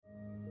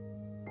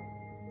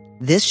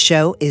This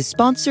show is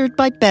sponsored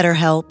by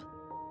BetterHelp.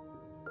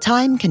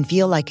 Time can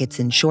feel like it's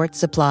in short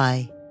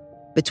supply.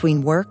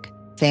 Between work,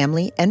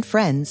 family, and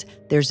friends,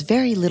 there's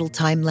very little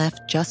time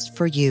left just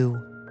for you.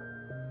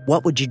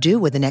 What would you do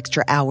with an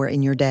extra hour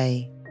in your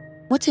day?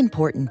 What's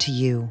important to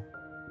you?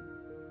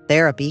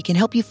 Therapy can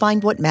help you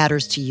find what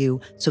matters to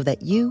you so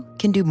that you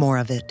can do more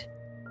of it.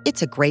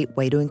 It's a great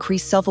way to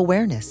increase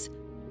self-awareness,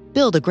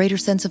 build a greater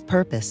sense of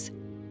purpose,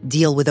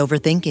 deal with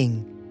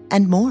overthinking,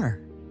 and more.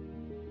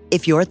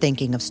 If you're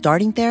thinking of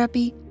starting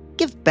therapy,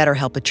 give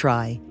BetterHelp a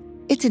try.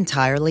 It's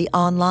entirely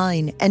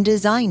online and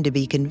designed to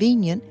be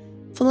convenient,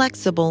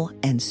 flexible,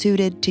 and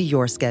suited to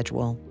your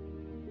schedule.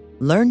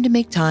 Learn to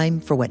make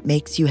time for what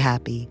makes you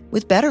happy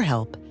with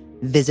BetterHelp.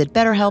 Visit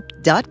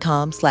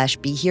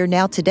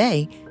BetterHelp.com/BeHereNow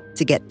today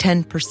to get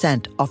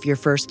 10% off your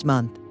first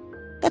month.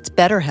 That's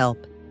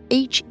BetterHelp,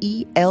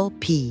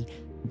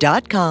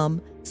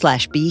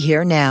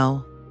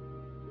 HELP.com/BeHereNow.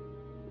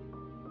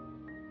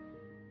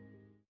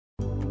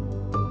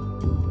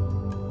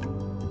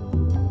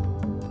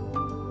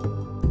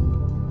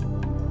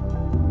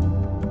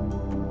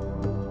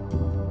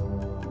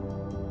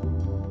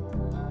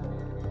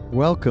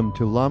 Welcome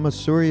to Lama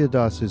Surya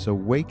Das's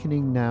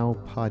Awakening Now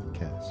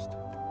podcast.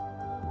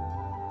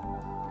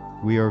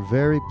 We are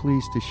very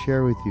pleased to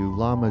share with you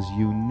Lama's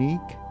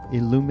unique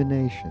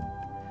illumination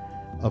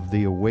of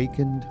the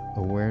Awakened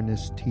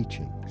Awareness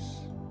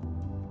teachings.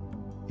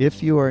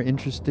 If you are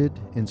interested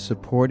in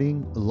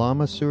supporting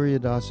Lama Surya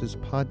Das's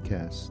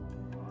podcast,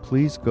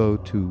 please go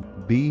to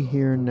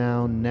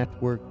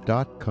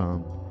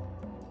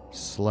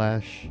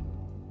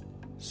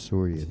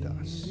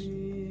BeHereNow.network.com/Suryadas.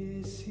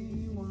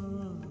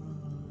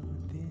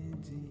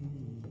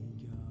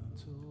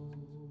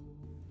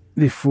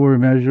 The Four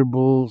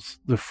Immeasurables,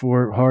 the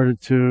Four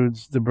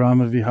Heartitudes, the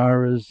Brahma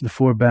Viharas, the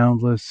Four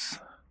Boundless.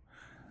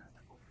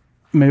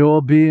 May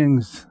all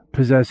beings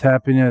possess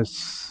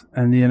happiness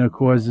and the inner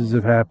causes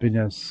of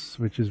happiness,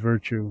 which is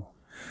virtue.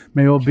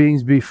 May all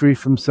beings be free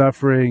from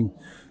suffering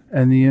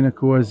and the inner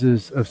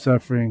causes of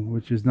suffering,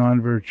 which is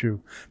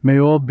non-virtue. May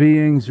all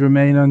beings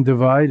remain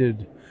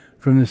undivided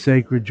from the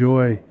sacred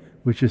joy,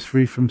 which is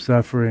free from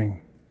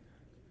suffering.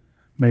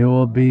 May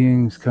all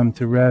beings come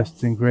to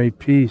rest in great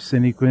peace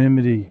and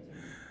equanimity,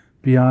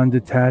 beyond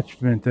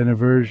attachment and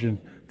aversion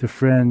to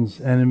friends,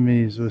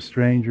 enemies, or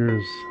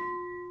strangers.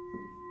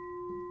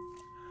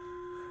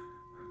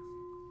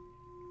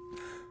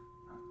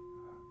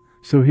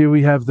 So here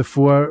we have the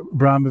four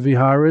Brahma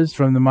Viharas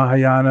from the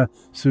Mahayana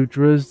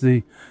Sutras,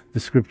 the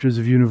scriptures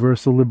of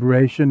universal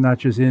liberation, not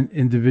just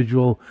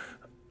individual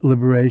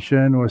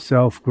liberation or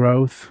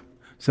self-growth,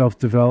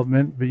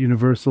 self-development, but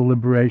universal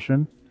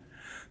liberation.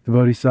 The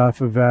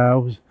Bodhisattva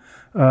vows.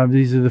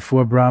 These are the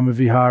four Brahma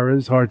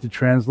Viharas, hard to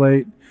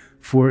translate.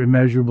 Four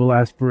immeasurable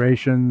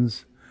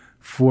aspirations,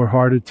 four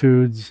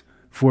heartitudes,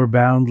 four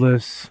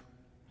boundless.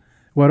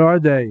 What are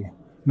they?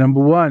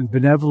 Number one,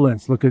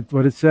 benevolence. Look at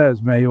what it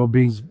says. May all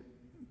beings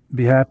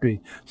be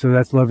happy. So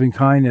that's loving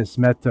kindness,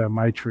 metta,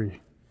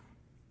 maitri.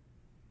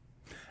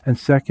 And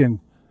second,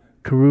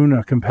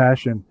 karuna,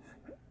 compassion.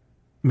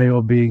 May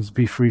all beings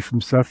be free from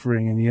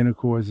suffering and the inner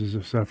causes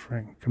of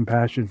suffering.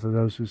 Compassion for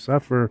those who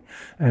suffer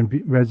and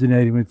be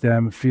resonating with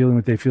them, feeling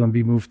what they feel and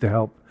be moved to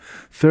help.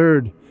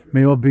 Third,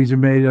 may all beings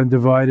remain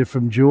undivided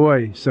from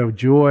joy. So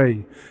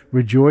joy,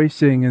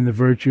 rejoicing in the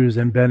virtues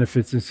and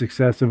benefits and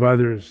success of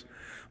others.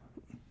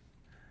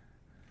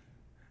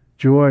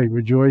 Joy,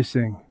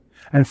 rejoicing.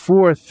 And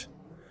fourth,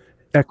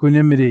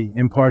 equanimity,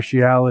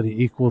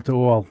 impartiality, equal to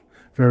all.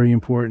 Very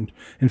important.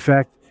 In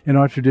fact, in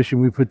our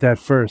tradition, we put that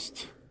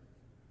first.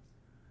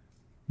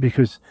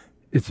 Because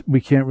we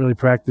can't really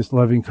practice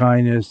loving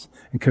kindness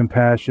and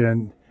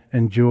compassion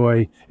and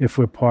joy if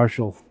we're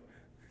partial.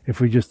 If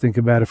we just think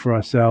about it for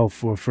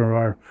ourselves or for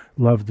our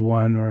loved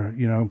one or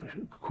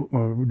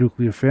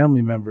nuclear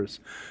family members.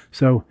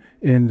 So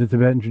in the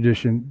Tibetan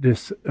tradition,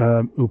 this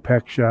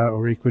upeksha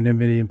or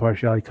equanimity and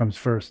partiality comes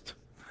first.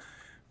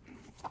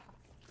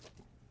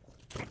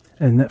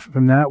 And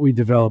from that we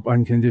develop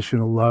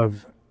unconditional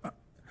love,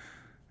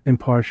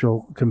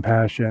 impartial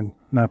compassion,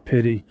 not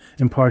pity,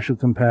 impartial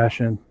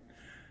compassion,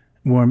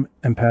 warm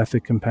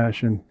empathic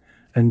compassion,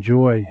 and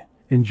joy,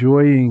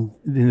 enjoying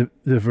the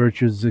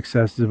virtues and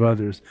successes of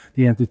others,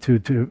 the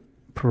antidote to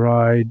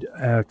pride,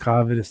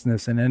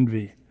 covetousness, and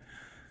envy.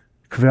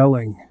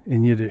 Kvelling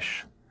in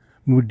Yiddish,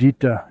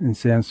 mudita in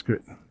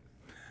Sanskrit,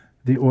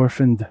 the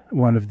orphaned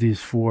one of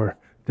these four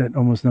that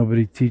almost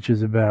nobody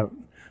teaches about,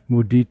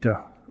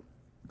 mudita,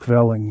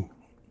 kvelling,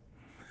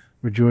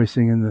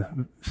 rejoicing in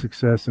the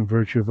success and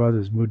virtue of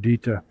others,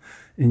 mudita,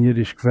 in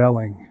Yiddish,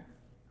 kvelling,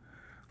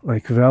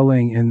 like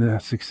kvelling in the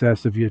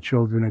success of your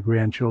children and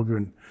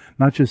grandchildren,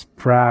 not just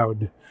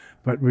proud,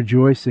 but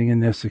rejoicing in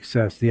their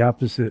success, the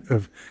opposite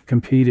of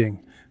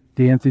competing,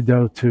 the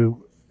antidote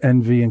to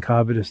envy and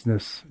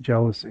covetousness,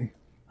 jealousy.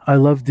 I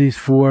love these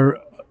four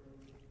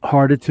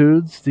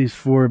heartitudes, these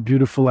four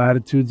beautiful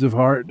attitudes of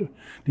heart,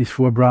 these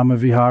four Brahma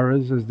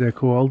Viharas, as they're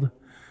called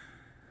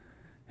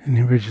in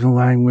the original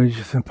language,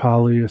 in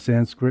Pali or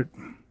Sanskrit.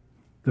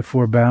 the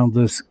four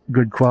boundless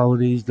good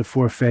qualities, the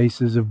four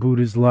faces of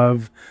Buddha's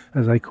love,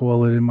 as I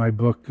call it in my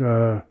book,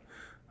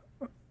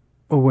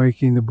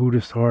 Awakening the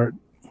Buddhist Heart,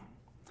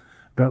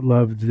 about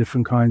love, the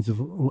different kinds of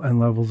and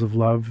levels of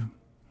love.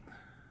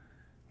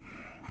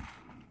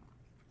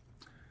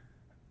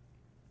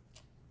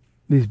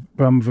 These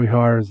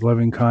Brahmaviharas,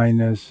 loving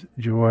kindness,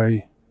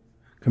 joy,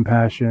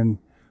 compassion,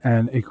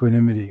 and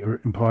equanimity,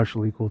 or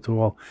impartial, equal to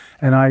all.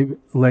 And I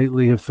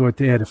lately have thought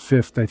to add a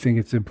fifth. I think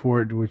it's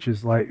important, which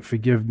is like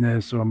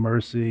forgiveness or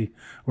mercy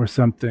or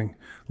something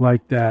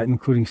like that,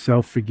 including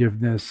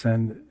self-forgiveness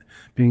and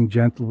being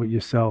gentle with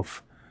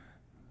yourself.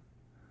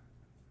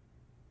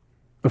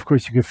 Of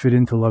course, you could fit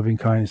into loving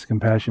kindness,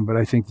 compassion, but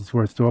I think it's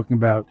worth talking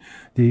about.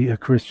 The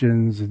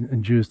Christians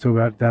and Jews talk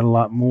about that a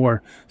lot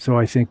more. So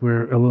I think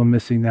we're a little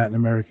missing that in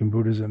American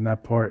Buddhism,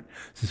 that part,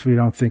 since we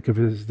don't think of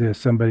it as there's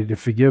somebody to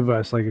forgive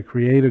us, like a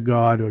creator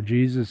God or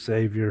Jesus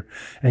Savior,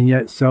 and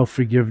yet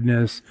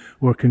self-forgiveness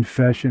or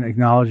confession,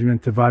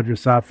 acknowledgement to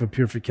Vajrasattva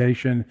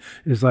purification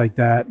is like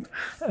that.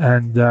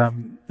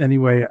 And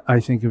anyway, I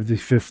think of the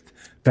fifth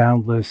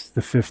boundless,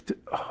 the fifth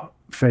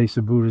face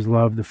of Buddha's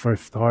love, the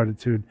fifth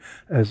heartitude,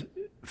 as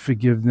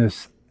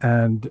forgiveness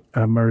and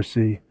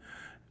mercy,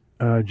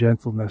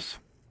 gentleness.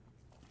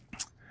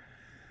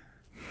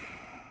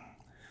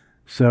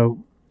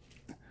 So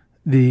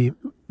the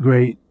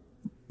great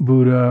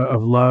Buddha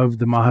of love,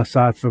 the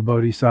Mahasattva,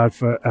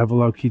 Bodhisattva,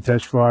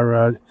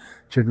 Avalokiteshvara,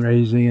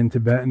 Chenrezig in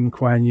Tibetan,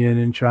 Kuan Yin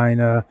in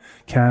China,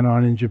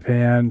 Kannon in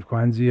Japan,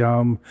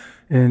 Kwanzaa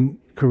in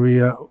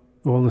Korea,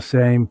 all the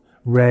same,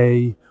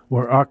 Ray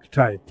or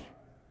archetype.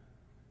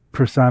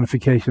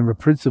 Personification of a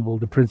principle.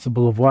 The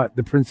principle of what?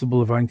 The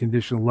principle of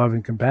unconditional love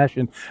and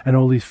compassion, and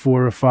all these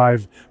 4 or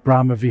 5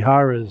 Brahma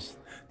Viharas,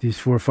 these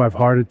 4 or 5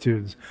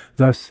 heartitudes.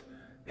 Thus,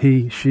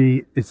 he,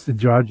 she, it's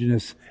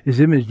androgynous, is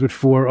imaged with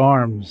 4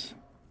 arms.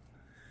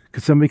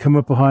 Could somebody come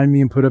up behind me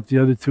and put up the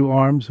other 2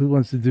 arms? Who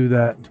wants to do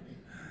that?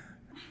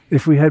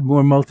 If we had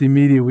more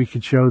multimedia, we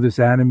could show this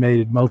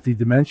animated,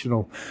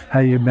 multi-dimensional, how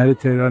you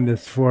meditate on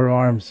this 4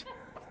 arms.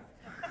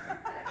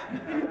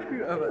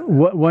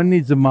 One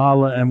needs a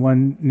mala and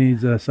one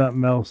needs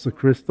something else, a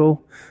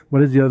crystal. What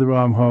does the other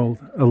arm hold?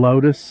 A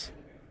lotus?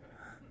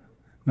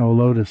 No, a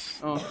lotus.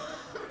 Oh.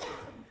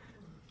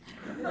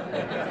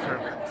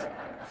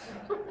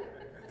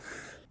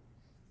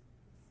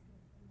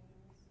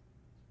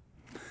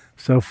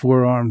 So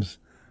 4 arms.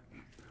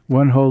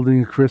 One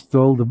holding a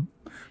crystal, the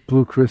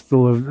blue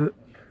crystal of the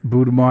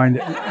Buddha mind.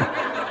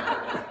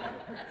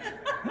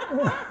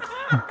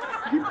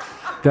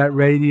 That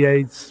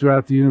radiates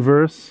throughout the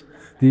universe.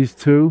 These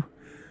 2,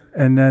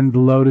 and then the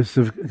lotus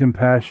of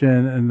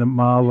compassion and the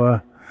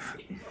mala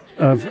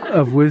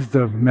of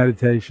wisdom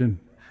meditation.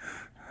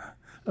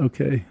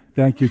 Okay,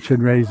 thank you,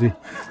 Chenrezig.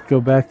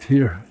 Go back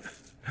to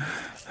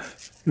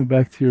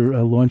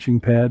your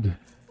launching pad.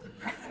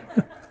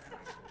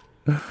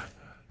 It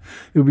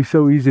would be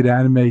so easy to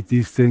animate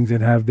these things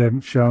and have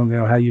them shown,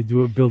 how you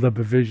do it, build up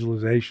a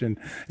visualization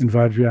in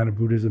Vajrayana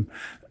Buddhism.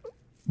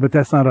 But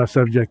that's not our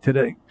subject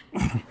today.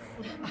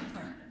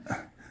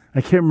 I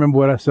can't remember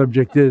what our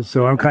subject is,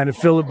 so I'm kind of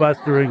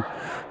filibustering.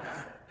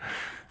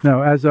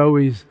 No, as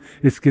always,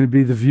 it's going to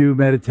be the view,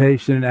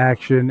 meditation, and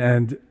action,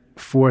 and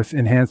 4th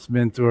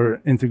enhancement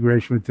or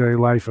integration with daily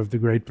life of the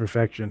great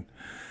perfection.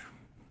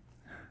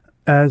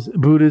 As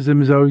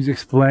Buddhism is always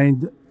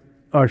explained,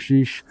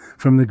 Ashish,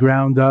 from the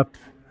ground up,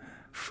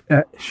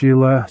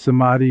 Shila,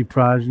 Samadhi,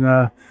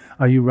 Prajna.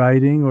 Are you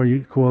writing or are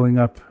you calling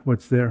up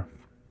what's there?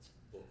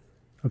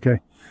 Okay.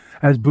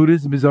 As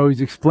Buddhism is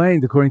always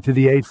explained, according to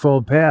the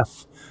Eightfold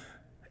Path,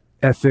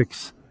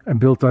 ethics, and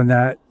built on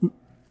that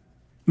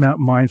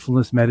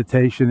mindfulness,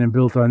 meditation, and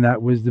built on that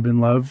wisdom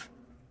and love.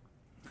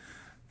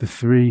 The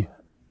 3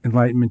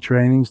 enlightenment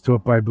trainings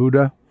taught by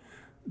Buddha,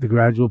 the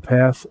gradual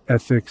path,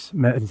 ethics,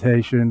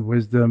 meditation,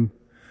 wisdom.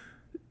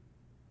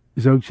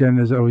 Dzogchen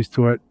has always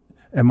taught,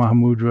 and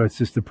Mahamudra, its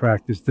sister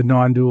practice, the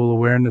non-dual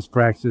awareness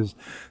practice,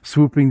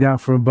 swooping down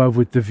from above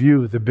with the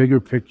view, the bigger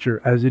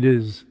picture as it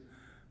is.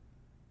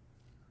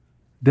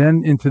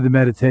 Then into the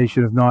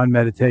meditation of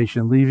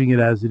non-meditation, leaving it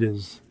as it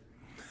is.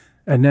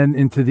 And then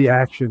into the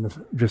action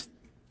of just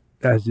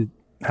as it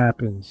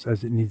happens,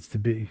 as it needs to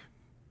be.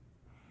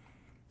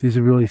 These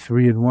are really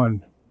 3 in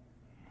 1.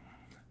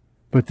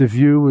 But the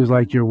view is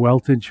like your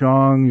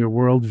Weltanschauung, your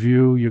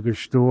worldview, your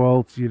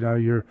Gestalt,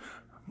 your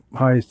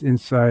highest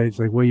insights,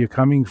 like where you're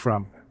coming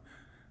from.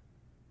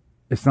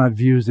 It's not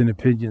views and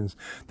opinions.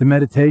 The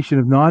meditation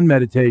of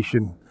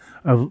non-meditation,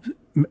 of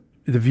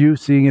the view,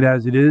 seeing it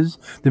as it is,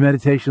 the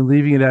meditation,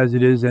 leaving it as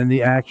it is, and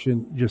the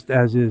action just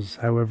as is,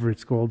 however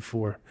it's called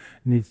for.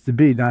 It needs to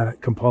be,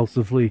 not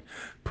compulsively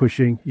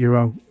pushing your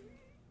own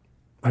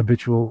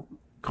habitual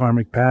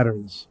karmic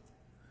patterns.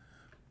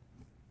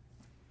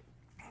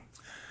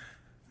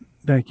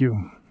 Thank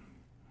you.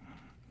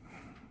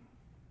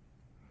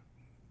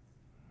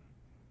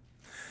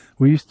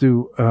 We used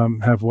to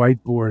have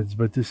whiteboards,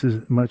 but this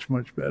is much,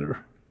 much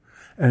better.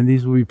 And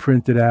these will be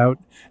printed out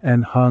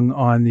and hung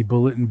on the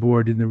bulletin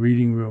board in the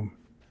reading room.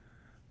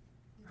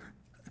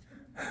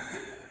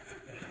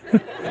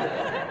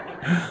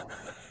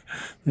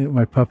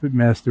 My puppet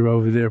master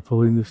over there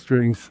pulling the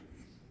strings.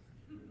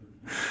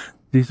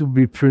 These will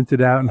be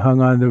printed out and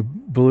hung on the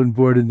bulletin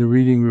board in the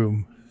reading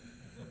room.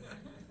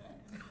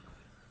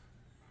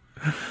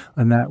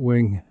 On that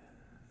wing.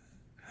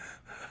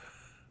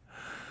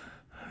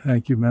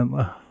 Thank you,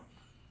 Mentla.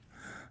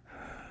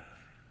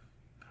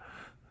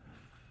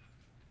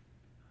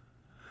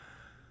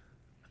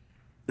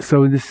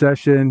 So in this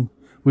session,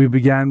 we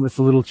began with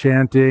a little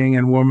chanting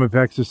and warm-up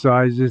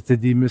exercises to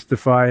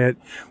demystify it.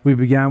 We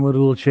began with a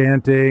little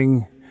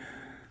chanting,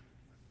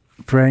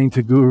 praying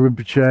to Guru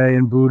Rinpoche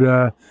and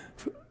Buddha,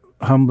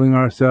 humbling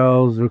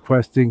ourselves,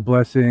 requesting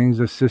blessings,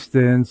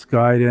 assistance,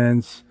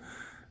 guidance,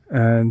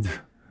 and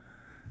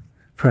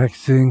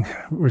practicing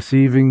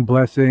receiving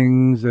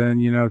blessings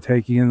and,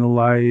 taking in the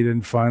light.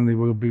 And finally,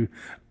 we'll be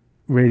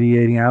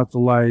radiating out the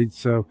light.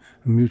 So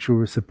mutual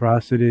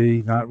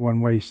reciprocity, not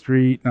one-way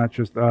street, not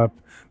just up,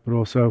 but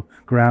also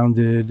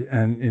grounded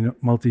and in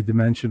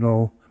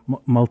multidimensional,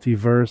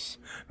 multiverse,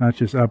 not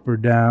just up or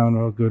down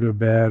or good or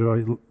bad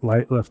or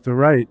light left or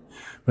right,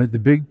 but the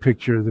big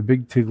picture, the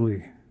big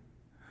tigli,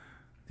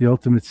 the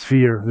ultimate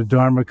sphere, the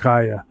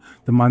Dharmakaya,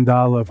 the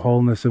mandala of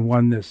wholeness and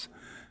oneness.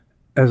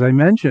 As I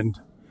mentioned,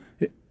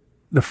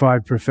 the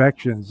 5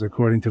 perfections,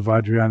 according to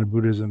Vajrayana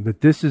Buddhism, that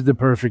this is the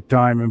perfect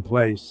time and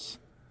place,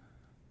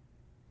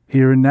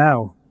 here and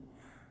now.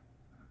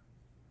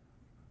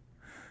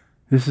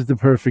 This is the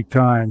perfect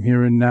time,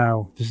 here and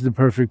now. This is the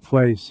perfect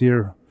place,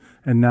 here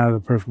and now, the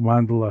perfect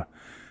mandala,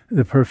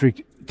 the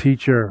perfect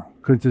teacher,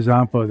 Kunta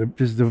Zampa.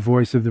 This is the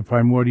voice of the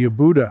primordial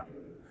Buddha,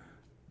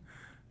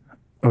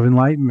 of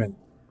enlightenment,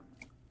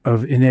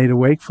 of innate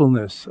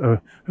wakefulness,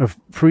 of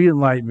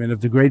pre-enlightenment, of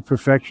the great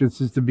perfection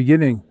since the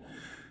beginning.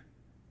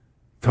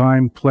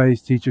 Time,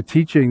 place, teacher,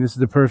 teaching. This is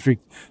the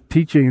perfect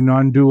teaching,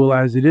 non-dual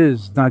as it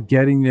is, not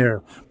getting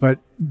there, but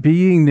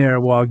being there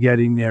while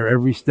getting there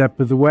every step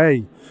of the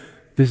way.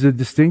 This is a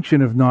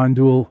distinction of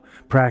non-dual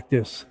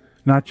practice,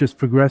 not just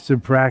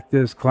progressive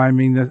practice,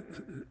 climbing the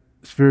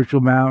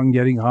spiritual mountain,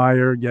 getting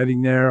higher,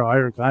 getting there,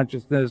 higher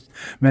consciousness,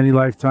 many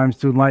lifetimes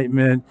to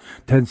enlightenment,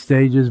 10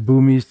 stages,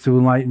 bhumis to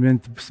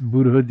enlightenment,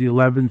 Buddhahood, the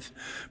 11th,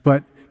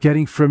 but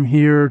getting from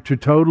here to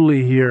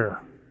totally here,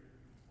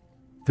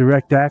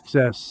 direct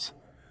access,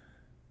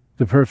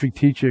 the perfect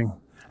teaching.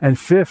 And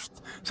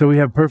 5th, so we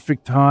have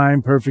perfect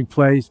time, perfect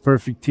place,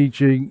 perfect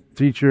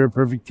teacher,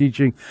 perfect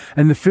teaching.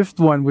 And the 5th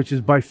one, which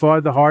is by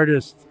far the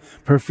hardest,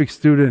 perfect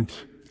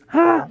student.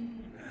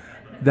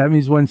 That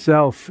means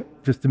oneself,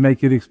 just to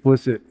make it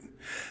explicit.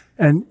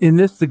 And in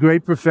this, the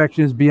great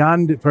perfection is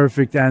beyond the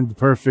perfect and the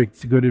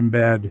perfect, good and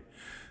bad.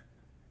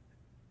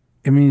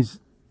 It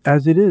means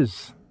as it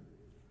is.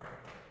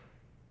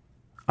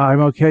 I'm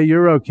okay,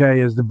 you're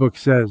okay, as the book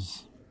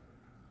says.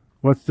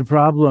 What's the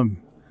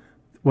problem?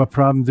 What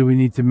problem do we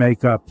need to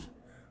make up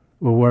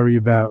or worry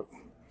about?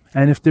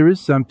 And if there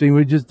is something,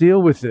 we just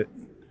deal with it.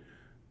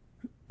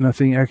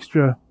 Nothing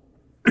extra,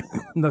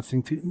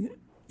 nothing to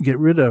get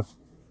rid of.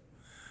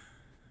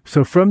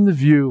 So from the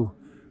view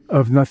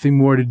of nothing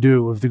more to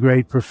do, of the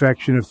great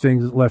perfection of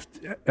things left,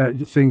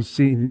 things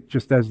seen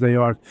just as they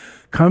are,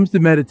 comes the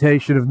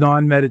meditation of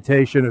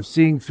non-meditation, of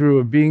seeing through,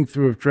 of being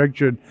through, of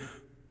treachery,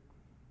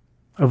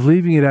 of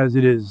leaving it as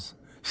it is.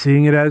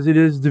 Seeing it as it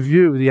is, the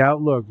view, the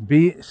outlook,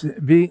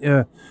 leaving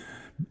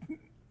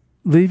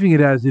it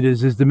as it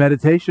is the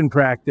meditation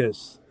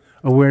practice.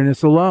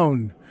 Awareness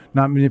alone,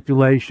 not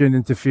manipulation,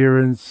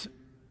 interference,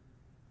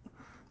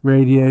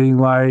 radiating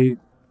light,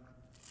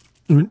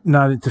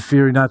 not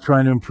interfering, not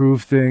trying to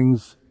improve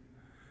things,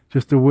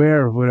 just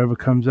aware of whatever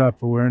comes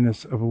up,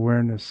 awareness of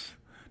awareness,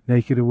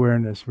 naked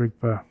awareness,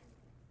 Rigpa,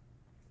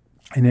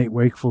 innate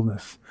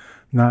wakefulness,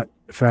 not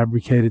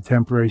fabricated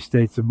temporary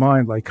states of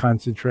mind like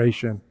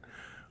concentration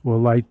or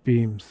light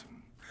beams.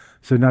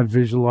 So not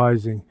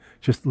visualizing,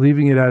 just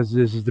leaving it as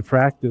it is the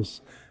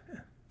practice,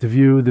 the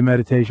view, the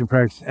meditation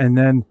practice, and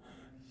then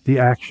the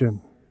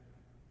action.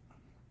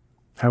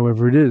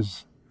 However it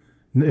is.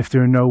 If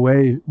there are no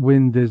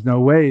wind, there's no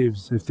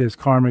waves. If there's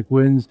karmic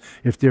winds,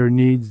 if there are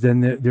needs, then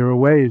there are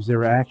waves,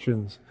 there are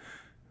actions.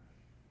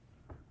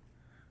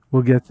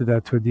 We'll get to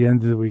that toward the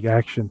end of the week,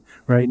 action.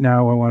 Right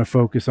now I want to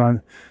focus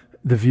on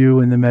the view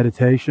and the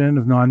meditation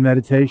of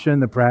non-meditation,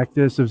 the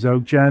practice of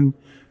Dzogchen,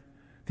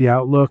 the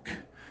outlook,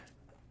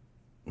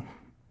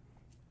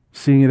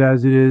 seeing it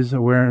as it is,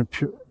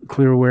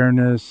 clear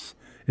awareness.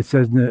 It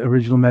says in the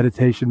original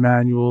meditation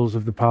manuals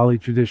of the Pali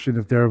tradition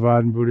of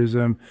Theravada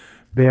Buddhism,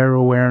 bare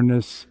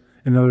awareness.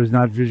 In other words,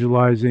 not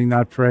visualizing,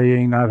 not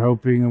praying, not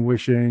hoping and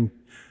wishing.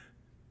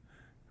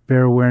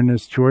 Bare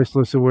awareness,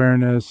 choiceless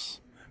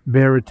awareness,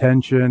 bare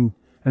attention,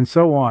 and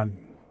so on.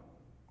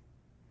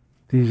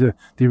 These are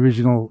the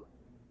original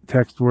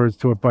text words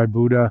taught by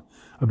Buddha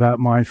about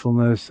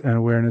mindfulness and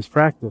awareness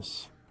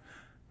practice.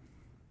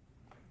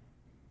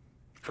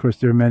 Of course,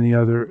 there are many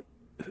other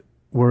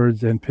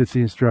words and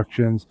pithy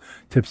instructions,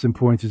 tips and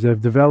pointers that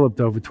have developed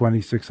over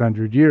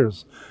 2,600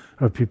 years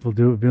of people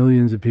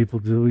millions of people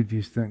doing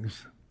these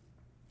things,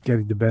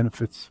 getting the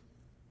benefits.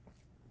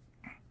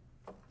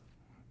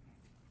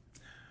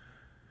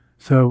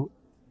 So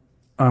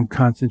I'm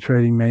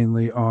concentrating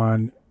mainly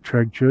on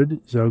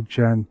Tregchud,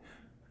 Dzogchen,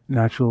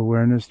 natural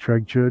awareness,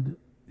 Tregchud,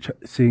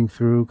 seeing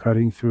through,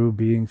 cutting through,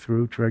 being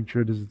through.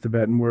 Tregchud is a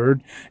Tibetan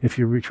word. If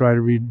you try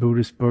to read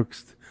Buddhist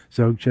books,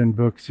 Dzogchen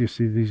books, you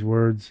see these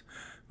words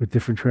with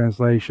different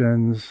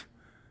translations.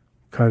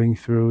 Cutting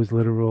through is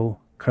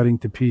literal, cutting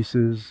to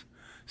pieces.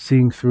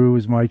 Seeing through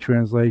is my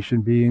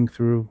translation, being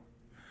through,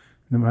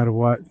 no matter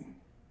what.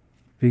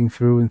 Being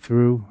through and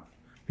through,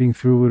 being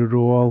through with it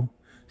all,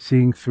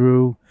 seeing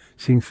through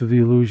the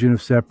illusion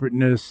of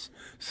separateness,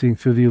 seeing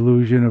through the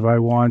illusion of I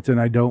want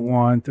and I don't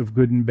want, of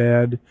good and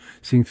bad,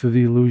 seeing through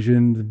the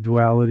illusion, the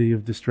duality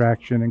of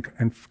distraction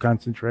and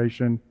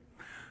concentration.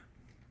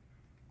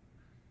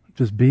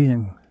 Just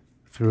being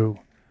through.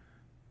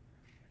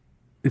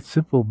 It's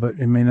simple, but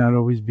it may not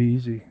always be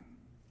easy.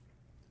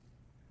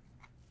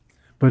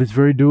 But it's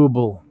very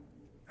doable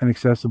and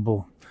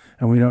accessible,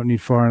 and we don't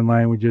need foreign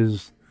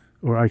languages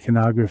or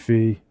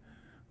iconography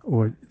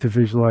or to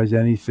visualize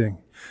anything.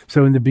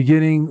 So in the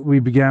beginning, we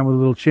began with a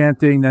little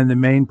chanting. Then the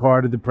main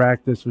part of the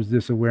practice was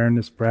this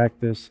awareness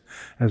practice,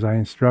 as I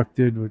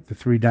instructed, with the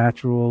three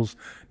naturals: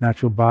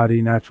 natural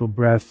body, natural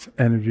breath,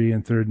 energy,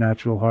 and third,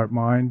 natural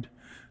heart-mind.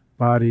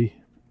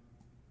 Body,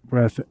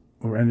 breath,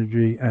 or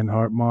energy, and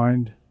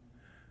heart-mind.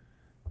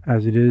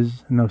 As it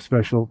is, no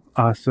special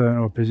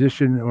asana or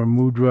position or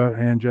mudra,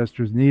 hand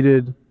gestures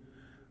needed.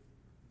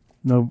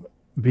 No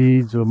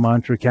beads or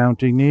mantra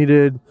counting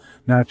needed.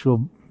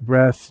 Natural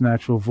breath,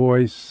 natural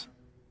voice.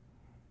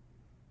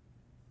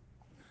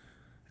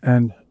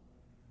 And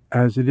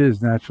as it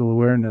is, natural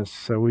awareness.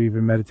 So we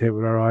even meditate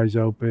with our eyes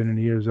open and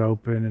ears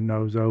open and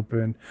nose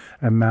open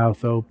and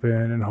mouth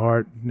open and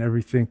heart and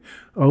everything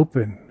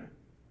open.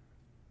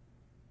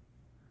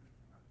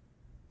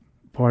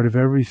 Part of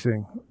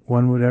everything,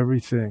 one with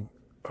everything,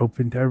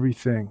 open to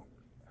everything,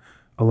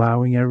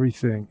 allowing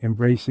everything,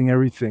 embracing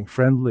everything,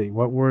 friendly.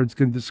 What words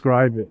can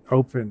describe it?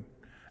 Open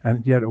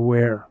and yet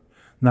aware,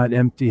 not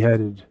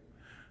empty-headed,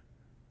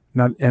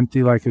 not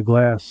empty like a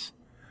glass,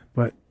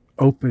 but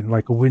open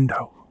like a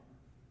window.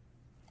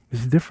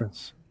 There's a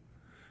difference.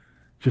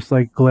 Just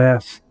like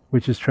glass,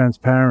 which is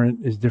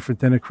transparent, is different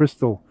than a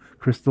crystal.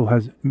 Crystal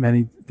has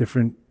many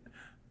different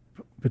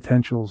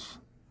potentials.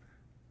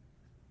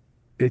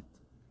 It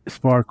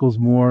sparkles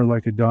more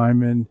like a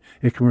diamond.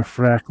 It can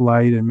refract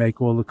light and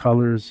make all the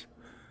colors.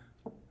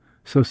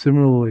 So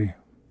similarly,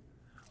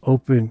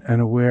 open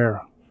and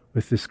aware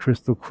with this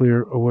crystal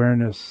clear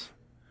awareness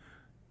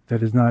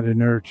that is not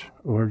inert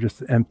or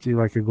just empty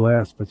like a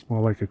glass, but it's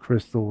more like a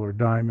crystal or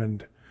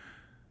diamond.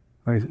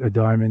 Like a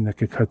diamond that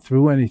could cut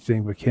through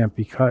anything but can't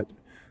be cut.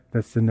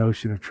 That's the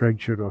notion of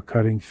Tregchud, or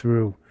cutting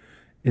through.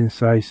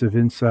 Incisive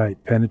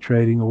insight,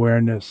 penetrating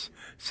awareness,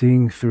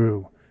 seeing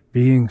through,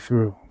 being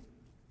through.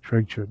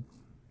 Tregchud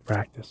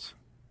practice.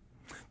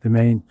 The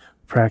main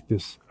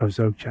practice of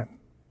Dzogchen.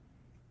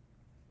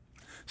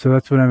 So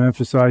that's what I'm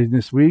emphasizing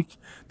this week: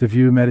 the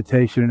view,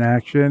 meditation, and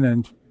action,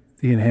 and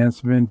the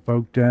enhancement,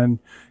 Bogdan,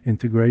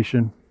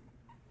 integration.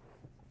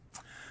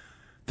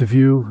 The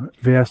view,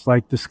 vast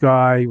like the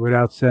sky,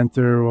 without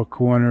center or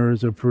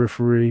corners or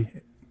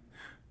periphery.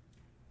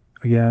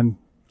 Again,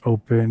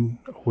 open,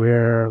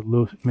 aware,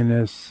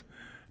 luminous,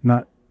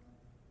 not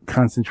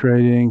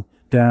concentrating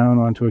down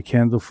onto a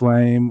candle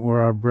flame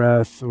or our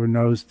breath or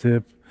nose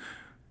tip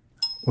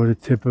or the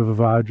tip of a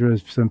vajra,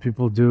 as some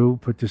people do,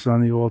 put this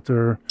on the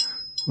altar,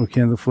 or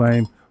candle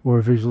flame, or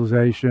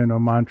visualization or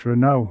mantra.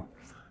 No.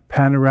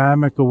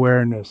 Panoramic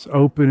awareness,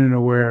 open and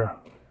aware,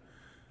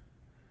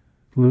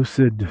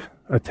 lucid,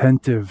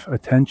 attentive,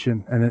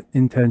 attention, and an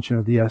intention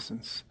of the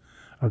essence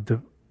of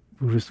the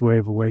Buddhist way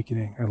of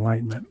awakening,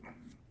 enlightenment.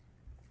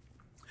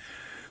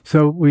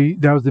 So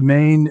that was the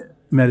main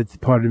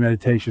part of the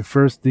meditation.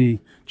 First, the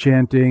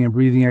chanting and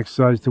breathing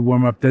exercise to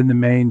warm up, then the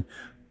main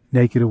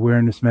naked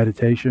awareness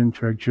meditation,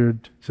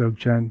 Tregchud,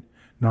 Dzogchen,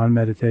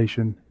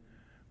 non-meditation,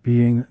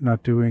 being,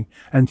 not doing.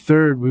 And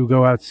third, we will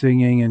go out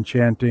singing and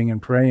chanting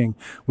and praying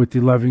with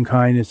the loving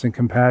kindness and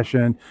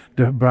compassion,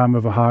 the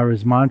Brahma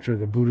Vihara's mantra,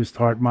 the Buddhist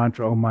heart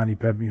mantra, Om Mani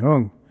Padme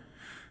Hung.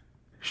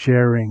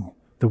 Sharing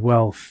the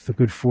wealth, the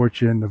good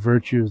fortune, the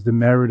virtues, the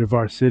merit of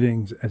our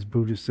sittings, as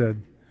Buddha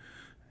said.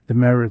 The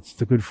merits,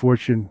 the good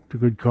fortune, the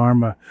good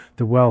karma,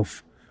 the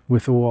wealth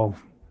with all.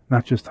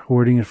 Not just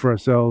hoarding it for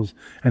ourselves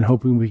and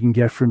hoping we can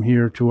get from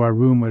here to our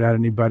room without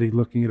anybody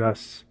looking at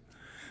us.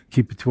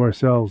 Keep it to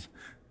ourselves.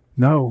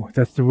 No,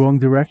 that's the wrong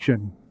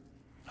direction.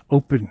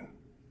 Open.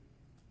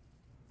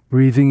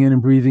 Breathing in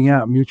and breathing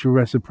out. Mutual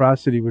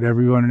reciprocity with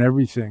everyone and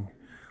everything.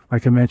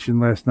 Like I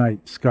mentioned last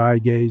night, sky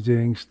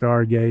gazing,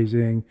 star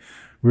gazing,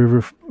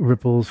 river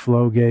ripples,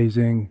 flow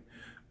gazing,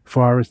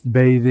 forest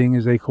bathing,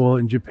 as they call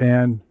it in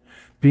Japan.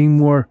 Being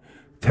more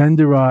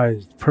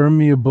tenderized,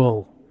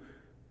 permeable,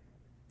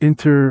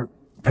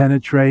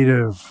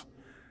 interpenetrative,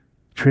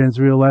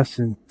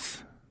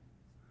 transrealescent,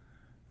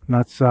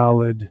 not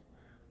solid,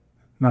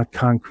 not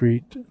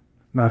concrete,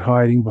 not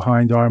hiding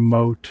behind our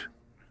moat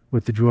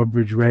with the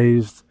drawbridge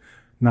raised,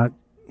 not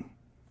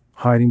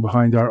hiding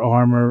behind our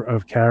armor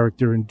of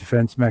character and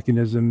defense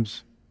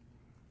mechanisms.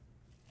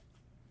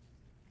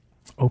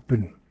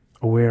 open,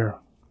 aware.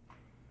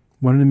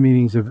 One of the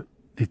meanings of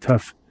the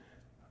tough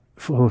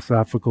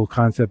philosophical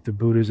concept of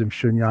Buddhism,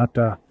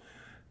 shunyata,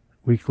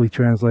 weakly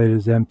translated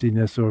as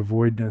emptiness or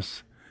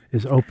voidness,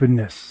 is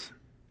openness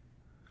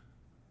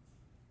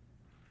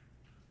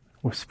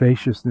or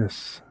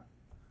spaciousness.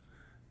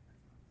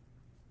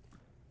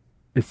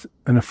 It's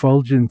an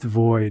effulgent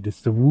void.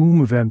 It's the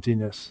womb of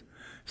emptiness.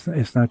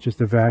 It's not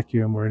just a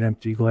vacuum or an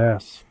empty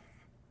glass.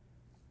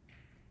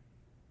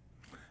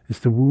 It's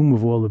the womb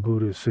of all the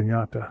Buddhas,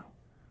 sunyata.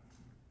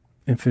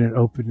 Infinite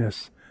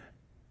openness.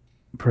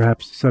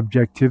 Perhaps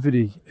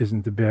subjectivity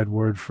isn't a bad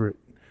word for it.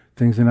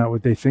 Things are not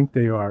what they think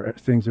they are.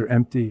 Things are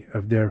empty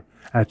of their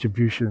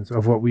attributions,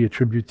 of what we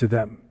attribute to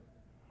them.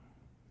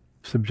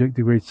 The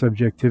great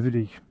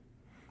subjectivity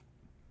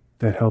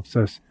that helps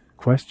us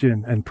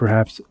question and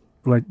perhaps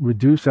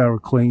reduce our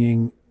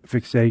clinging,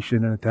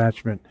 fixation, and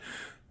attachment.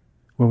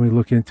 When we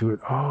look into it,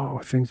 oh,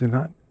 things are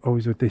not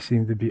always what they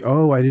seem to be.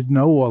 Oh, I didn't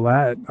know all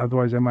that.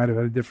 Otherwise, I might have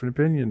had a different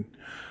opinion.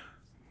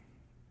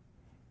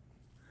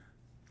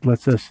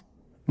 Lets us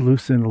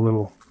loosen a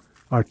little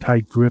our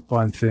tight grip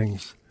on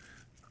things.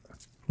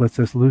 Lets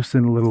us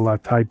loosen a little our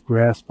tight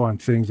grasp on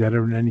things that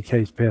are in any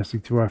case passing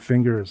through our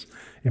fingers.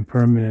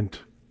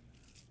 Impermanent,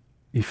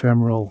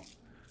 ephemeral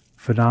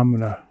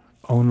phenomena,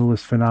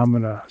 ownerless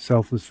phenomena,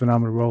 selfless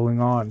phenomena rolling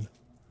on.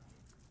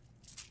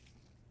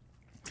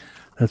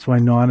 That's why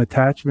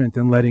non-attachment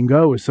and letting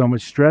go is so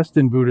much stressed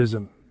in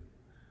Buddhism.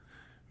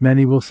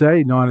 Many will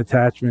say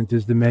non-attachment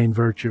is the main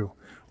virtue,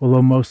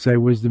 although most say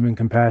wisdom and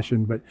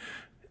compassion, but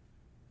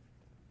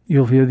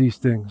you'll hear these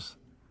things.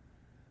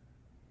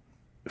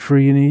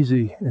 Free and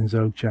easy in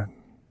Dzogchen.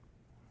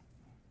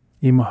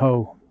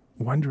 Imaho,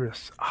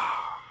 wondrous.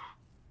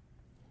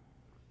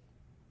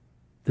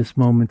 This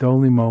moment,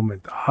 only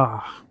moment.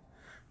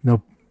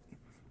 No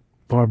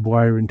barbed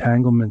wire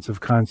entanglements of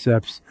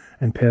concepts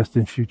and past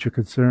and future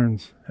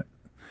concerns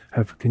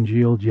have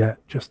congealed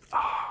yet. Just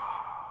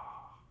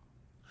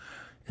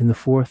in the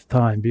fourth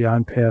time,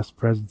 beyond past,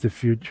 present, to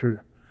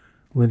future,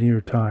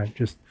 linear time.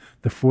 Just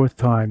the fourth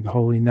time, the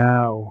holy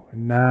now,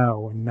 and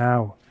now, and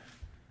now.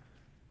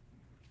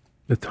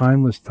 The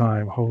timeless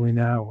time, holy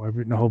now. I've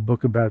written a whole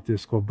book about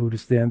this called Buddha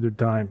Standard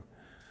Time.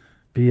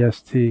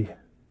 BST,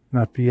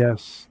 not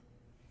BS.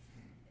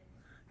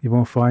 You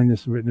won't find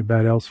this written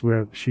about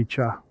elsewhere.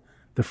 Shicha,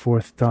 the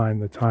fourth time,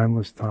 the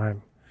timeless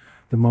time,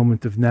 the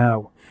moment of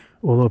now.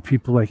 Although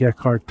people like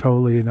Eckhart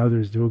Tolle and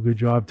others do a good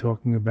job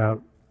talking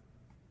about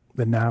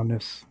the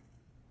nowness.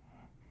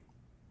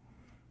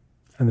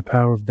 And the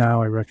power of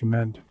now, I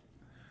recommend.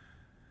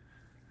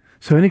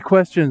 So any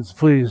questions,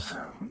 please?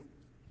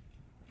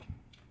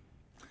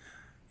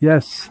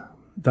 Yes,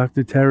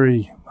 Dr.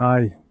 Terry,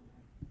 hi.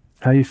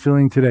 How are you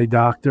feeling today,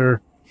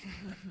 doctor?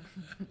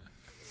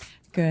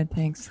 Good,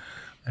 thanks.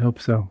 I hope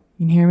so.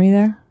 You can hear me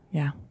there?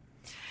 Yeah.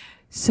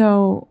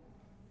 So,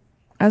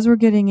 as we're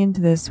getting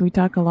into this, we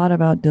talk a lot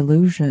about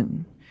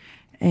delusion.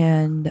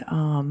 And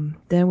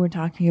then we're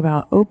talking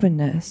about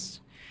openness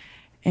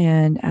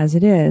and as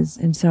it is.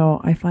 And so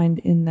I find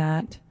in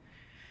that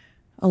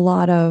a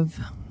lot of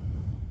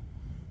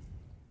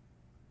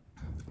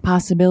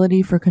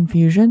possibility for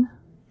confusion.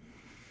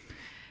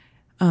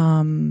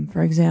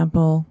 For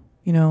example,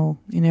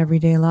 in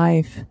everyday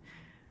life,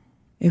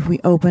 if we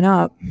open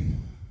up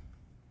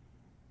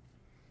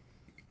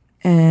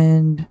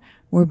and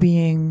we're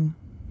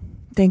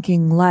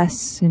thinking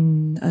less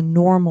in a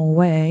normal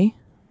way,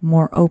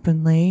 more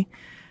openly,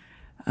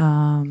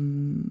 I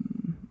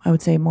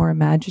would say more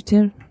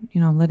imaginative,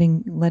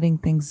 letting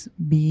things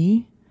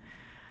be.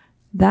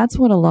 That's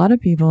what a lot of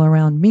people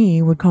around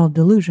me would call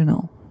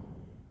delusional.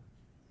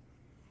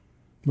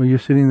 Well, you're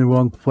sitting in the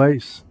wrong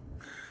place.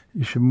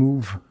 You should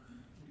move.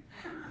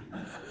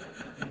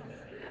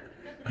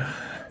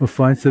 We'll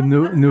find some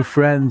new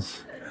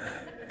friends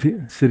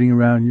sitting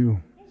around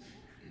you.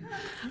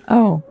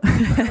 Oh.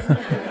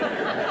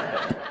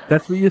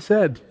 That's what you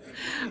said.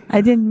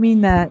 I didn't mean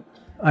that.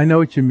 I know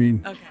what you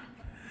mean. Okay.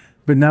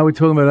 But now we're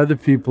talking about other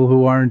people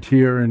who aren't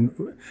here, and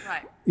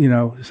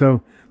right.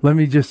 So let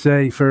me just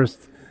say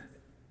first,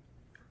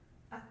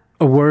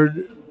 a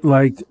word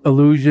like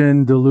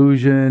illusion,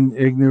 delusion,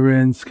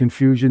 ignorance,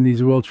 confusion,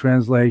 these are all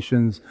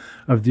translations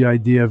of the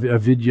idea of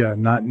avidya,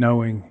 not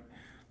knowing.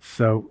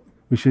 So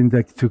we shouldn't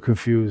get too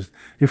confused.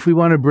 If we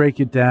want to break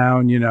it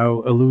down,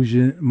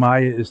 illusion,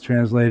 Maya is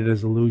translated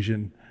as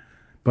illusion,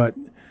 but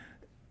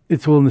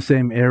it's all in the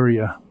same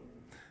area.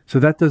 So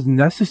that doesn't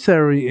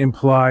necessarily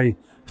imply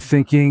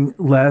thinking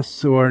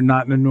less or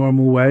not in a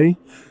normal way.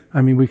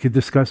 I mean, we could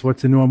discuss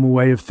what's a normal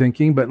way of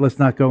thinking, but let's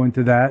not go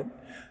into that.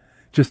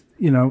 Just,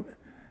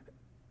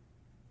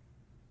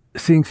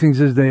 seeing things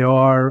as they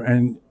are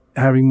and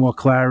having more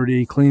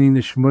clarity, cleaning the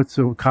schmutz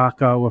or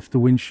caca off the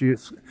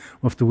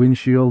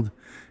windshield,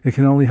 it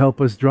can only help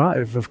us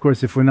drive. Of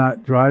course, if we're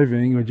not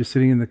driving or just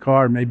sitting in the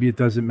car, maybe it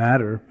doesn't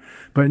matter.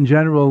 But in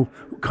general,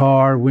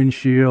 car,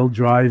 windshield,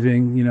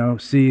 driving,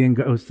 seeing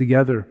goes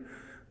together.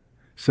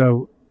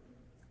 So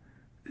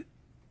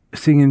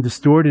seeing in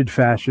distorted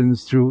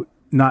fashions through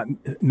not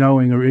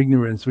knowing or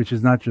ignorance, which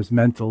is not just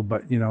mental,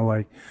 but,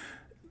 like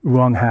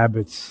wrong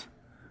habits.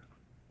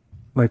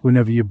 Like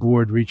whenever you're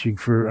bored, reaching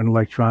for an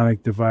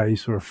electronic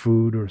device or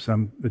food or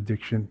some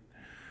addiction,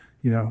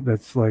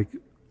 that's like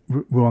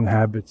wrong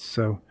habits.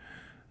 So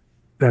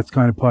that's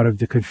kind of part of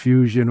the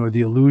confusion or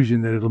the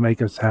illusion that it'll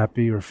make us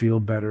happy or feel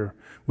better.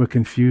 We're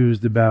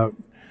confused about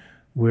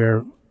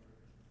where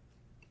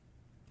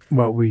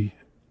what we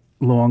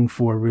long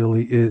for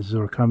really is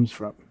or comes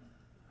from.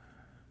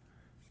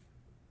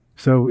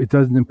 So it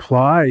doesn't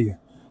imply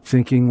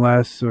thinking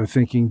less or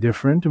thinking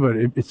different, but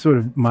it sort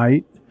of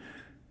might.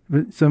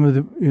 But some of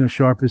the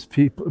sharpest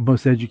people,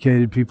 most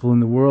educated people in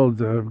the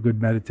world are good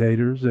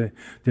meditators.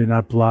 They're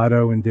not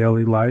blotto in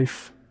daily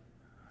life.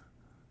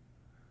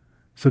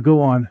 So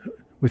go on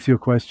with your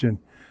question.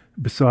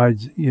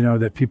 Besides,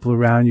 that people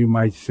around you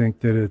might think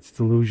that it's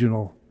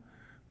delusional.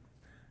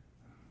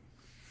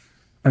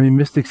 I mean,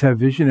 mystics have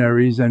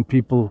visionaries, and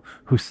people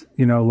who,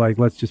 like,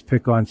 let's just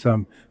pick on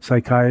some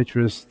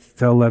psychiatrists,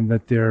 tell them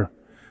that they're,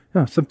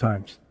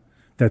 sometimes,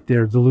 that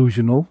they're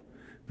delusional.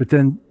 But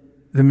then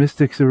the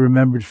mystics are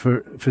remembered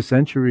for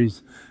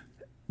centuries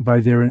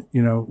by their,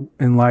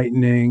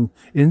 enlightening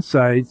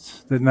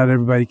insights that not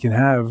everybody can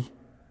have.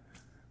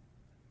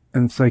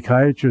 And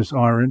psychiatrists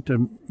aren't.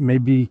 And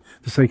maybe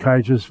the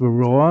psychiatrists were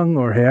wrong,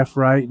 or half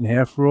right and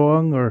half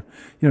wrong, or,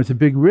 it's a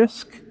big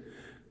risk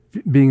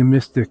being a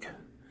mystic,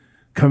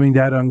 coming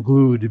that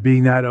unglued,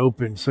 being that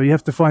open. So you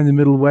have to find the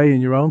middle way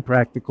in your own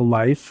practical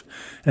life.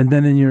 And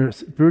then in your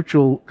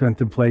spiritual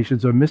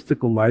contemplations or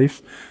mystical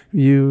life,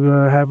 you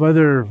have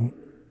other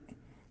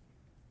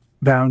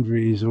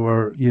boundaries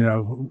or,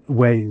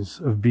 ways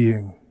of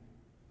being.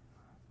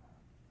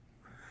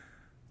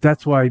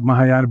 That's why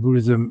Mahayana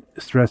Buddhism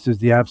stresses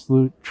the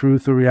absolute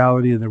truth of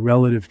reality and the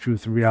relative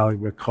truth of reality,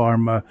 where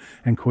karma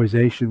and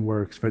causation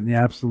works. But in the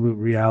absolute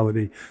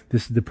reality,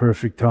 this is the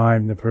perfect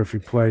time, the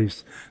perfect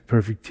place,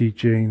 perfect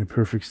teaching, the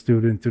perfect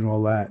student, and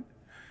all that.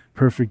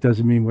 Perfect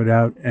doesn't mean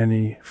without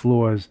any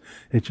flaws.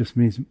 It just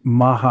means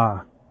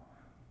maha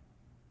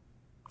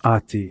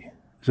ati,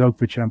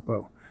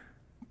 zogpachempo,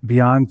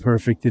 beyond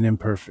perfect and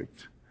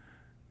imperfect.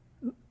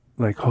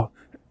 Like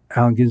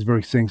Allen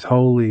Ginsberg sings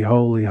 "Holy,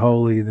 Holy,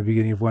 Holy" in the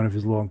beginning of one of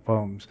his long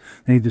poems.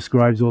 And he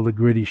describes all the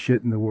gritty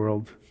shit in the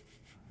world.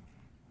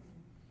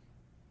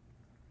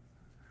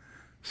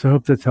 So I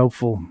hope that's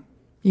helpful.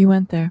 You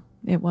went there.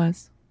 It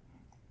was.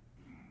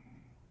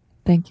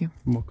 Thank you.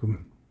 You're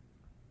welcome.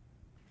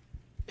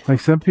 Like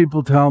some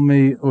people tell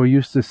me or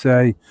used to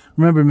say,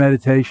 remember,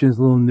 meditation is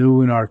a little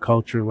new in our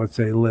culture, let's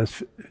say the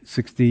last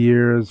 60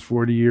 years,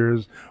 40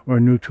 years, or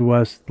new to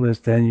us the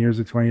last 10 years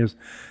or 20 years.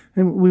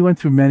 And we went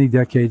through many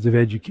decades of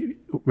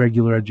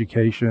regular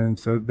education,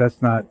 so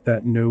that's not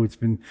that new. It's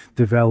been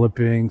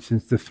developing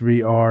since the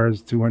 3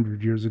 R's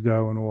 200 years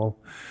ago and all.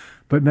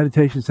 But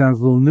meditation sounds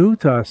a little new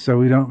to us, so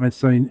we don't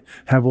necessarily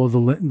have all the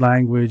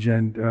language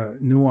and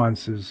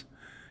nuances.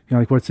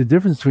 Like what's the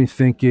difference between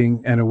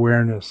thinking and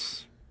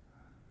awareness?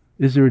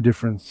 Is there a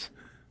difference?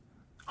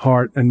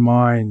 Heart and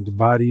mind,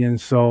 body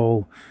and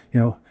soul.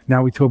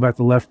 Now we talk about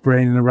the left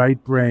brain and the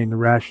right brain, the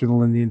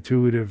rational and the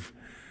intuitive.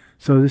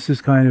 So this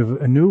is kind of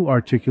a new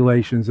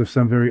articulations of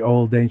some very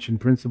old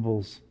ancient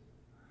principles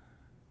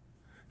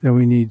that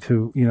we need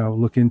to,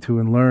 look into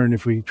and learn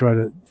if we try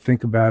to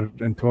think about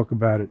it and talk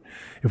about it.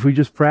 If we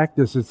just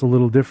practice, it's a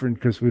little different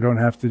because we don't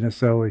have to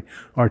necessarily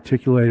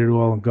articulate it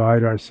all and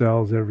guide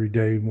ourselves every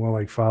day, more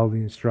like follow the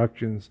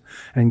instructions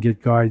and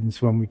get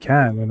guidance when we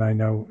can. And I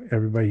know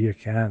everybody here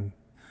can.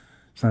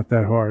 It's not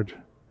that hard.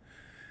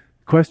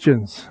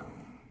 Questions?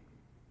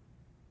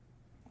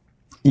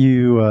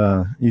 You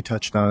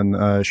touched on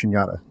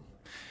shunyata,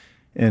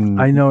 and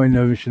I know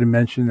we should have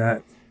mentioned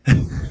that.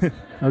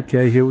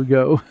 Okay, here we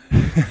go.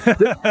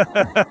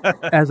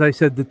 As I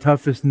said, the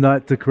toughest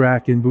nut to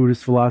crack in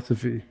Buddhist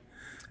philosophy,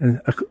 and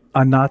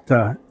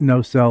anatta,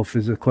 no self,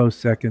 is a close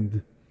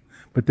second,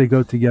 but they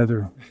go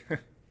together.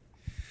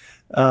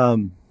 I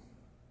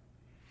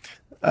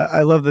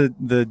love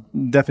the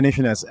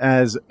definition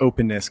as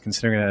openness,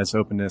 considering it as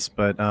openness,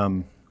 but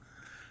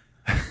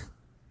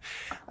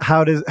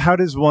How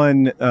does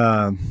one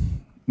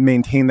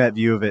maintain that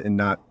view of it and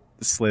not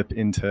slip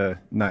into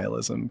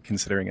nihilism,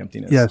 considering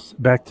emptiness? Yes,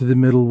 back to the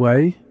middle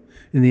way.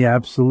 In the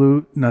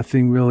absolute,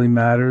 nothing really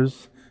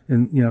matters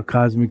in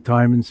cosmic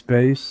time and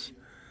space.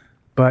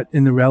 But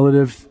in the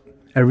relative,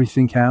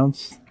 everything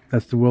counts.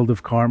 That's the world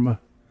of karma.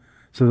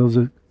 So those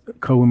are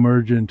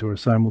co-emergent or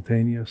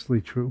simultaneously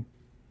true.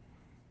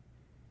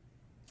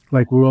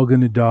 Like we're all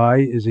going to die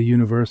is a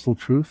universal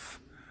truth.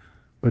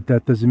 But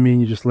that doesn't mean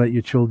you just let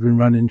your children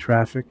run in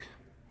traffic.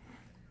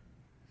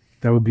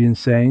 That would be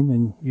insane,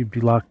 and you'd be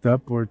locked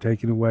up or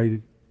taken away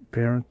to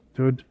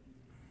parenthood.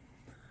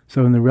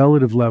 So in the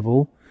relative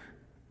level,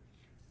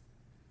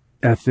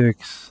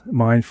 ethics,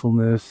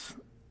 mindfulness,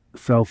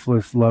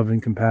 selfless love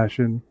and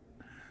compassion,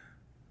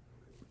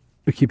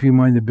 but keeping in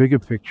mind the bigger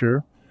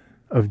picture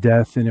of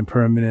death and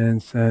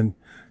impermanence and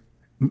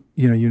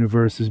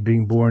universes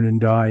being born and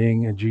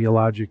dying and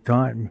geologic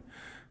time.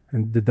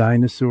 And the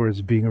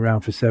dinosaurs being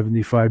around for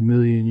 75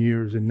 million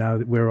years, and now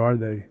where are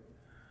they?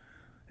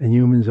 And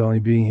humans only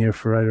being here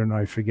for, I don't know,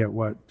 I forget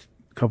what,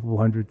 a couple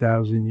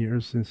 100,000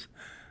 years since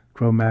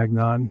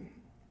Cro-Magnon.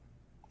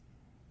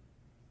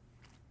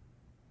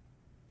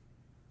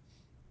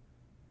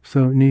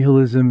 So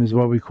nihilism is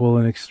what we call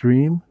an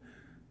extreme.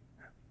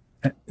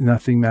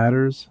 Nothing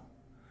matters.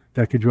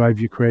 That could drive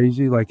you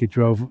crazy, like it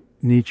drove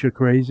Nietzsche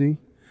crazy.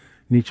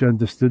 Nietzsche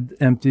understood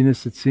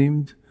emptiness, it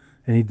seemed,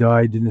 and he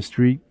died in the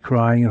street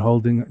crying and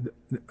holding,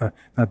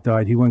 not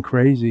died, he went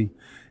crazy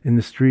in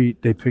the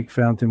street. They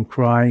found him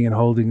crying and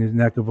holding the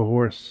neck of a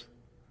horse.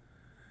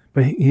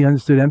 But he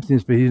understood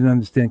emptiness, but he didn't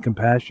understand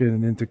compassion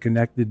and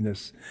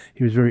interconnectedness.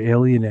 He was very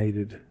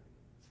alienated.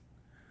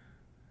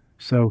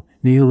 So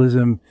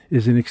nihilism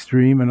is an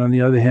extreme, and on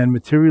the other hand,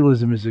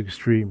 materialism is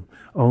extreme.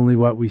 Only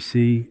what we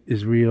see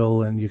is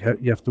real, and you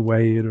have to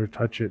weigh it or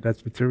touch it.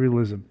 That's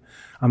materialism.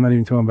 I'm not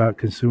even talking about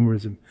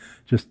consumerism.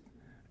 Just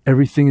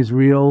everything is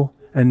real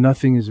and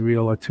nothing is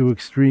real are two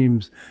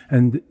extremes,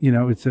 and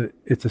it's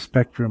a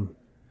spectrum.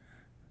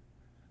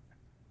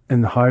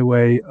 And the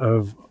highway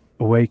of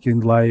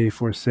awakened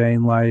life or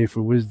sane life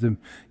or wisdom,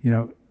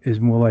 is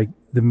more like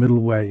the middle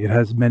way. It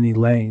has many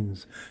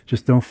lanes.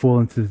 Just don't fall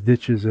into the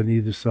ditches on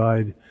either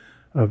side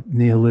of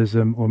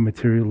nihilism or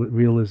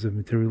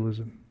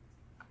materialism.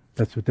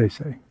 That's what they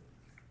say.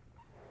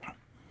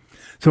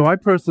 So I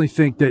personally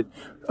think that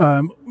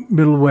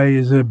middle way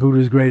is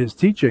Buddha's greatest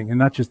teaching, and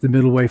not just the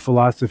middle way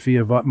philosophy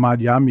of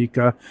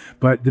Madhyamika,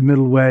 but the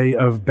middle way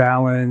of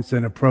balance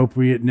and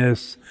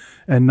appropriateness,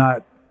 and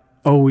not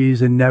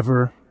always and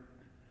never.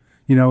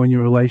 In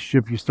your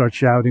relationship, you start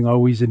shouting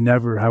always and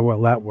never, how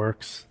well that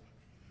works.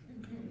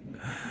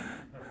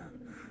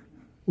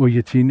 Or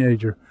your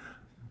teenager,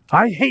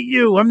 I hate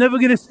you, I'm never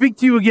going to speak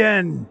to you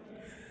again.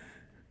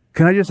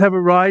 Can I just have a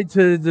ride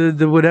to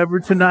the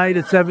whatever tonight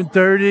at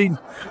 7:30?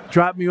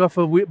 Drop me off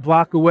a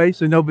block away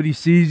so nobody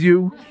sees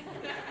you.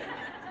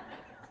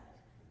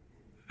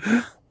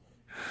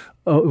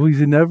 Always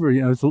and never,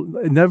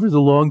 never's a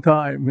long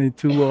time,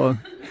 too long.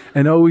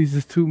 And always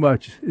is too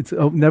much. It's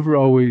never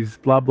always,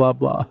 blah, blah,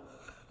 blah.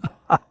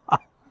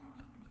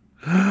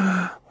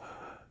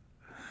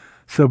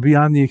 So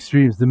beyond the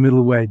extremes, the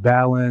middle way,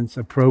 balance,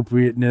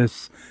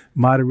 appropriateness,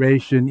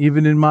 moderation,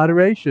 even in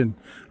moderation.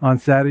 On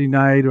Saturday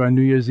night or on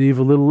New Year's Eve,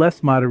 a little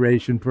less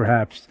moderation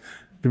perhaps.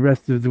 The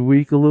rest of the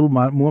week, a little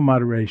more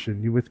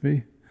moderation. You with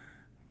me?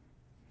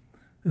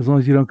 As long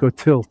as you don't go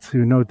tilt.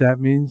 You know what that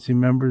means? You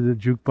remember the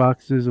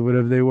jukeboxes or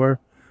whatever they were?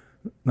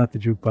 Not the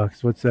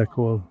jukebox. What's that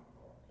called?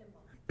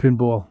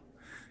 Pinball.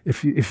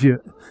 If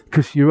you,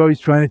 because you're always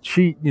trying to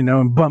cheat,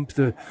 and bump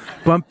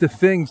the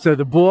thing so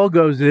the ball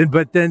goes in,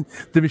 but then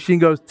the machine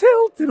goes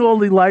tilt and all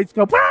the lights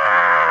go.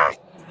 Ah!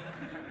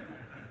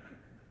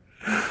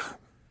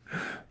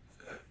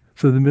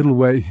 So the middle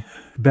way,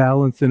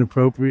 balance and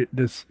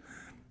appropriateness.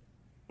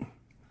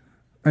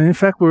 And in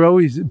fact, we're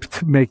always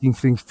making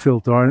things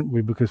tilt, aren't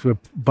we? Because we're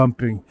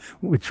bumping.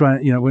 We're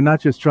trying, we're not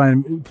just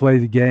trying to play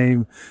the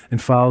game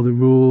and follow the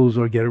rules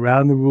or get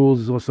around the rules.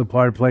 It's also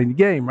part of playing the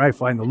game, right?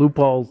 Find the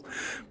loopholes.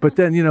 But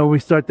then, we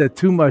start that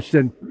too much,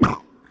 then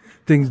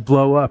things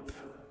blow up.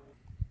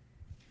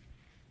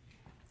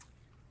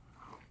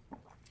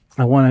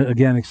 I want to,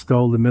 again,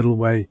 extol the middle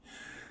way.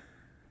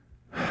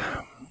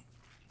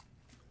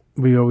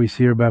 We always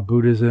hear about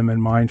Buddhism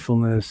and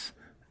mindfulness,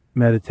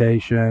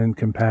 meditation,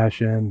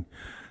 compassion,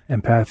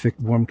 empathic,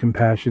 warm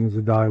compassion, as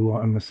the Dalai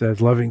Lama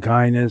says, loving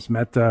kindness,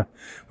 metta.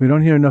 We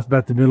don't hear enough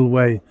about the middle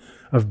way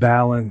of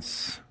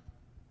balance,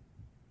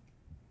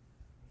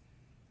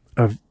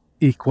 of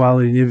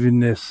equality and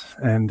evenness,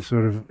 and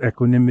sort of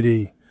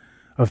equanimity,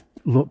 of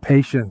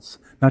patience,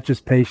 not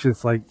just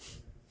patience like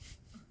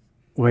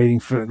waiting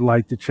for the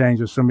light to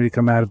change or somebody to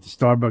come out of the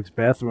Starbucks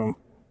bathroom.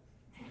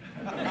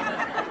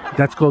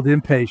 That's called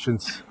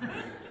impatience.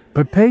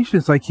 But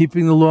patience, like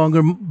keeping the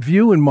longer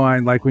view in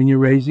mind, like when you're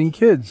raising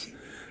kids.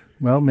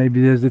 Well,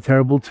 maybe there's the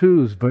terrible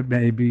twos, but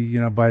maybe,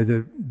 by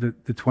the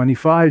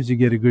 25s you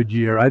get a good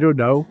year. I don't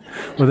know.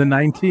 Or the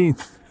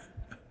 19th.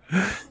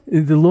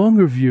 In the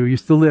longer view, you're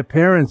still their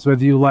parents,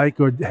 whether you like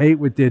or hate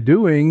what they're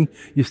doing,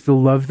 you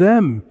still love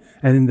them.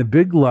 And in the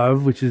big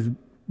love, which is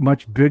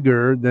much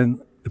bigger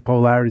than the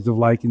polarities of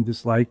like and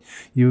dislike,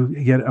 you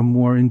get a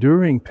more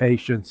enduring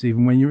patience,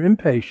 even when you're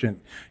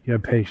impatient. You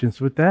have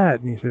patience with that.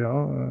 And you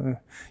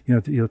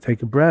say, you'll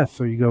take a breath,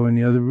 or you go in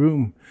the other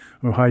room,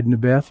 or hide in the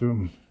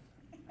bathroom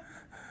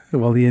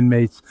while the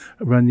inmates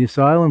run the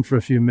asylum for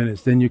a few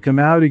minutes. Then you come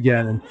out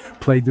again and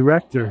play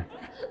director.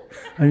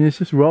 I mean, it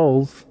just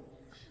rolls.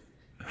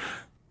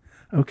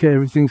 Okay,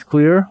 everything's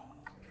clear?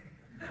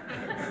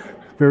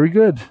 Very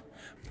good.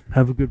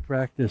 Have a good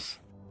practice.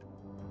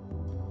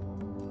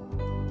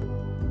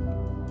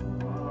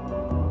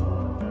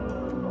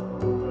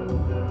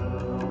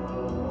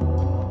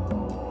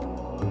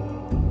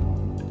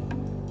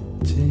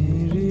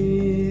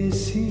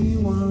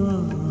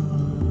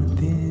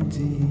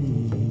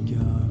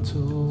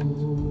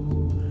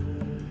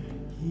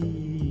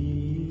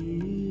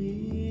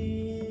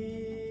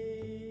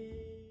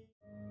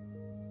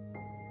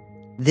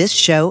 This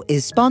show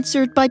is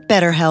sponsored by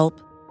BetterHelp.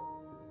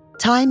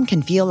 Time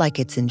can feel like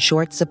it's in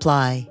short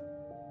supply.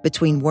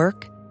 Between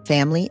work,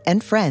 family,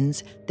 and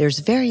friends, there's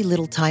very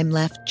little time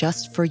left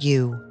just for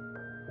you.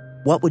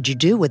 What would you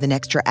do with an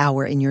extra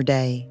hour in your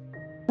day?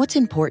 What's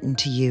important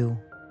to you?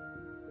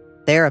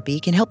 Therapy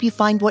can help you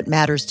find what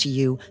matters to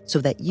you so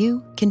that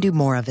you can do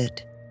more of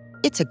it.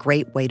 It's a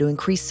great way to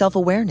increase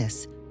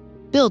self-awareness,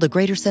 build a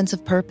greater sense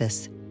of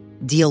purpose,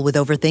 deal with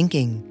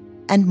overthinking,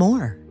 and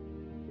more.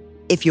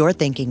 If you're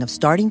thinking of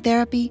starting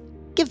therapy,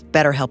 give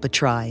BetterHelp a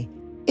try.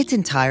 It's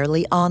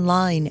entirely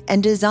online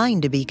and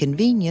designed to be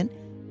convenient,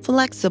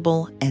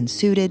 flexible, and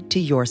suited to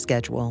your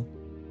schedule.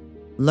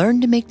 Learn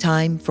to make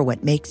time for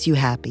what makes you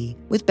happy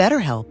with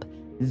BetterHelp.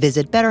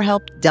 Visit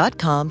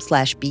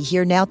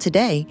BetterHelp.com/BeHereNow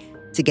today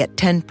to get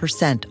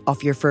 10%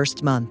 off your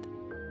first month.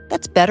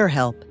 That's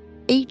BetterHelp,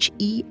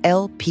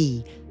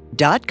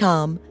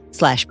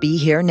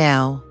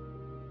 HELP.com/BeHereNow.